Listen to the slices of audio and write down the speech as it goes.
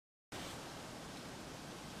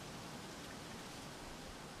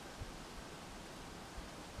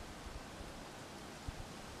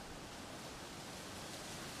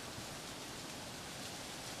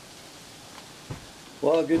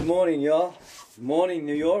Well, good morning, y'all. Good morning,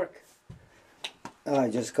 New York. I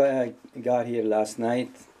just got here last night.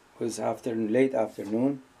 It was late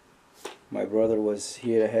afternoon. My brother was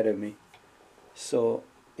here ahead of me. So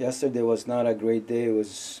yesterday was not a great day. It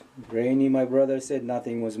was rainy. My brother said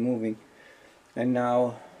nothing was moving, and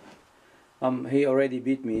now he already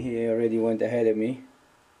beat me. He already went ahead of me.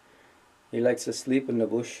 He likes to sleep in the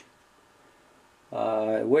bush.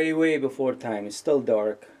 Way before time. It's still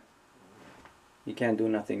dark. You can't do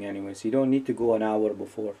nothing anyways. You don't need to go an hour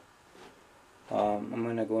before. I'm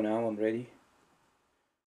gonna go now. I'm ready.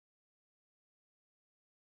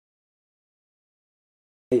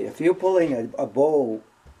 If you're pulling a bow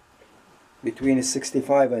between a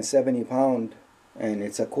 65 and 70 pound and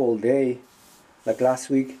it's a cold day, like last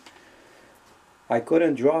week, I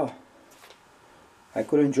couldn't draw.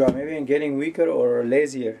 Maybe I'm getting weaker or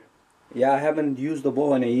lazier. Yeah, I haven't used the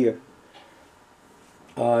bow in a year.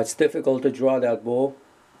 It's difficult to draw that bow.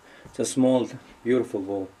 It's a small, beautiful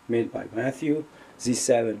bow made by Matthew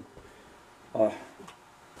Z7.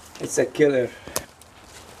 It's a killer.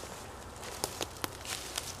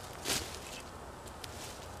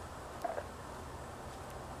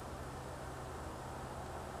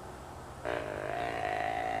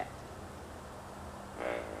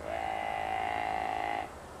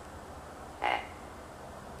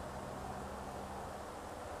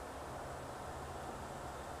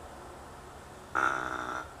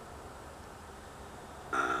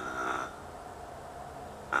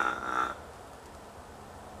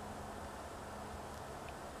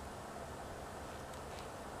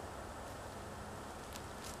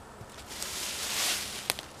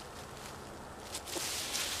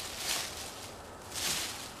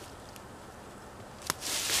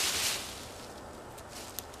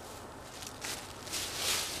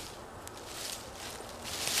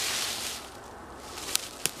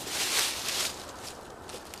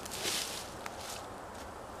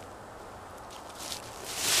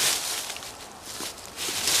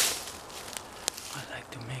 I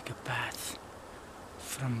like to make a path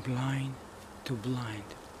from blind to blind.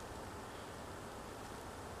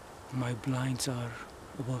 My blinds are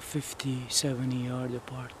about 50-70 yards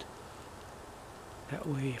apart. That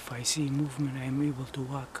way if I see movement I am able to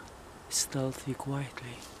walk stealthy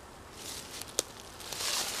quietly.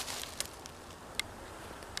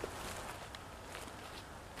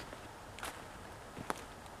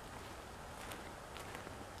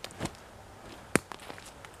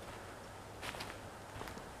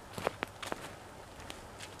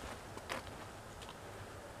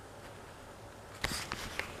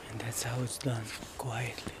 And that's how it's done,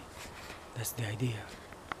 quietly. That's the idea.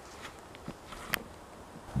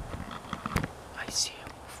 I see a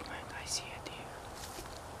movement, I see a deer.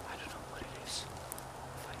 I don't know what it is.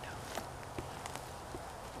 I'll find out.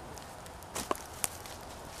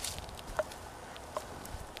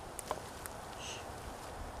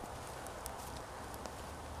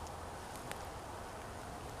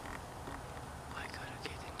 I gotta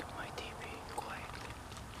get into my TP quietly.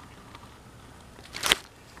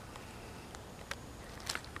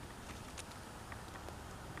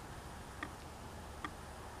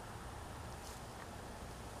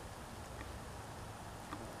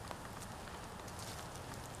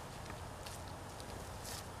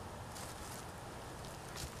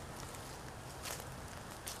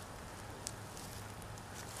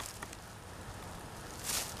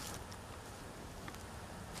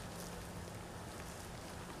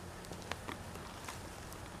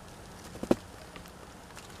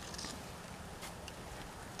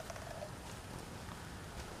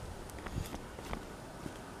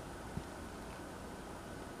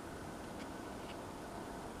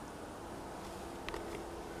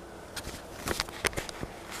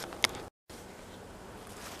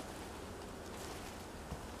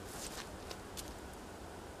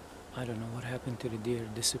 I don't know what happened to the deer.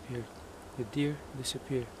 Disappeared. The deer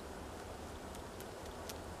disappeared.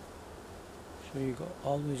 So you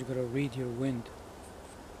always gotta read your wind.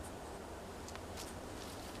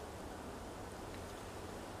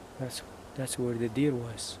 That's where the deer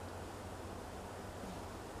was.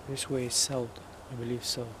 This way is south, I believe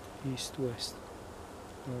south, east, west,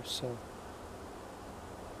 north, south.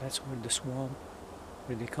 That's where the swamp,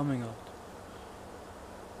 where they're coming out.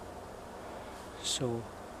 So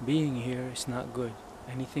being here is not good.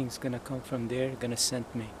 Anything's gonna come from there, gonna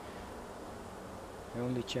scent me. The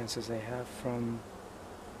only chances I have from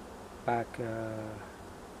back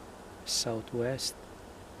southwest,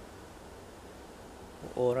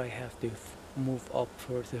 or I have to move up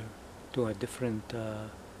further to a different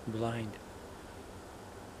blind.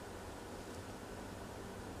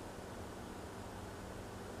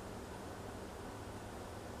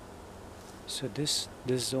 So this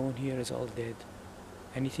zone here is all dead.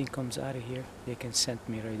 Anything comes out of here, they can scent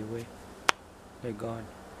me right away. They're gone.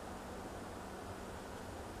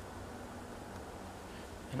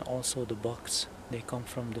 And also the bugs, they come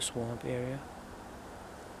from the swamp area.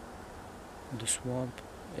 The swamp,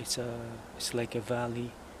 it's like a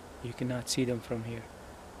valley. You cannot see them from here.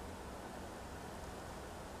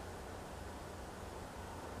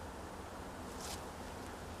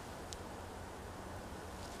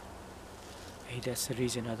 Hey, that's the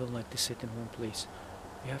reason I don't like to sit in one place.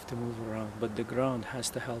 You have to move around, but the ground has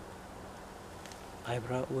to help. I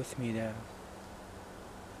brought with me the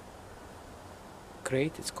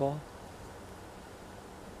crate, it's called.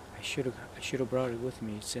 I should have brought it with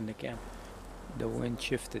me. It's in the camp. The wind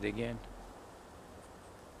shifted again.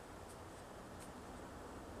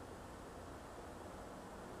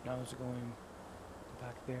 Now it's going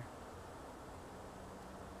back there.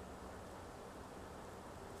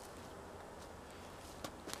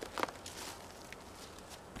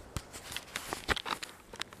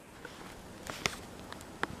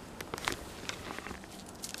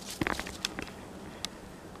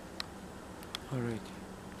 Alright,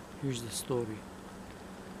 here's the story.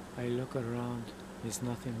 I look around, there's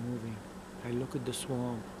nothing moving. I look at the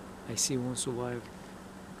swamp, I see one survivor.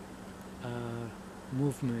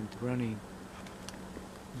 Movement, running.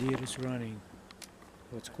 Deer is running.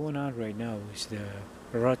 What's going on right now is the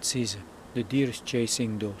rut season. The deer is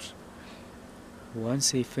chasing those.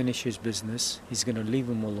 Once he finishes business, he's gonna leave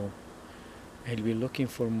them alone. He'll be looking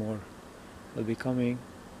for more. He'll be coming,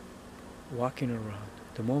 walking around.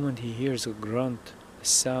 The moment he hears a grunt, a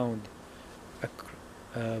sound,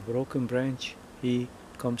 a broken branch, he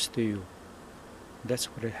comes to you. That's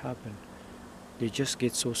what had happened. They just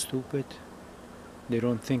get so stupid, they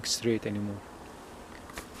don't think straight anymore.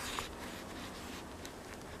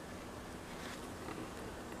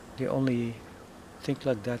 They only think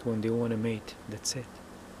like that when they want to mate, that's it.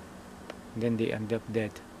 Then they end up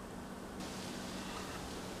dead.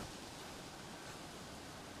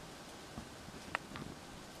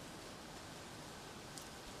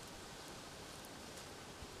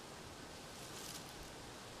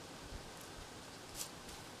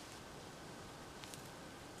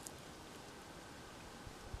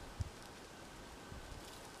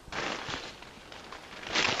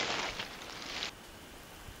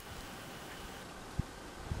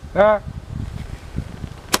 Ah!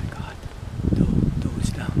 Oh my God, doe is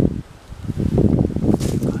down.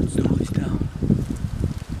 God, doe is down.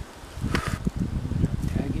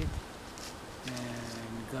 Tag it, and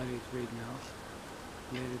we got it right now.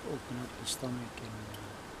 Let it open up the stomach and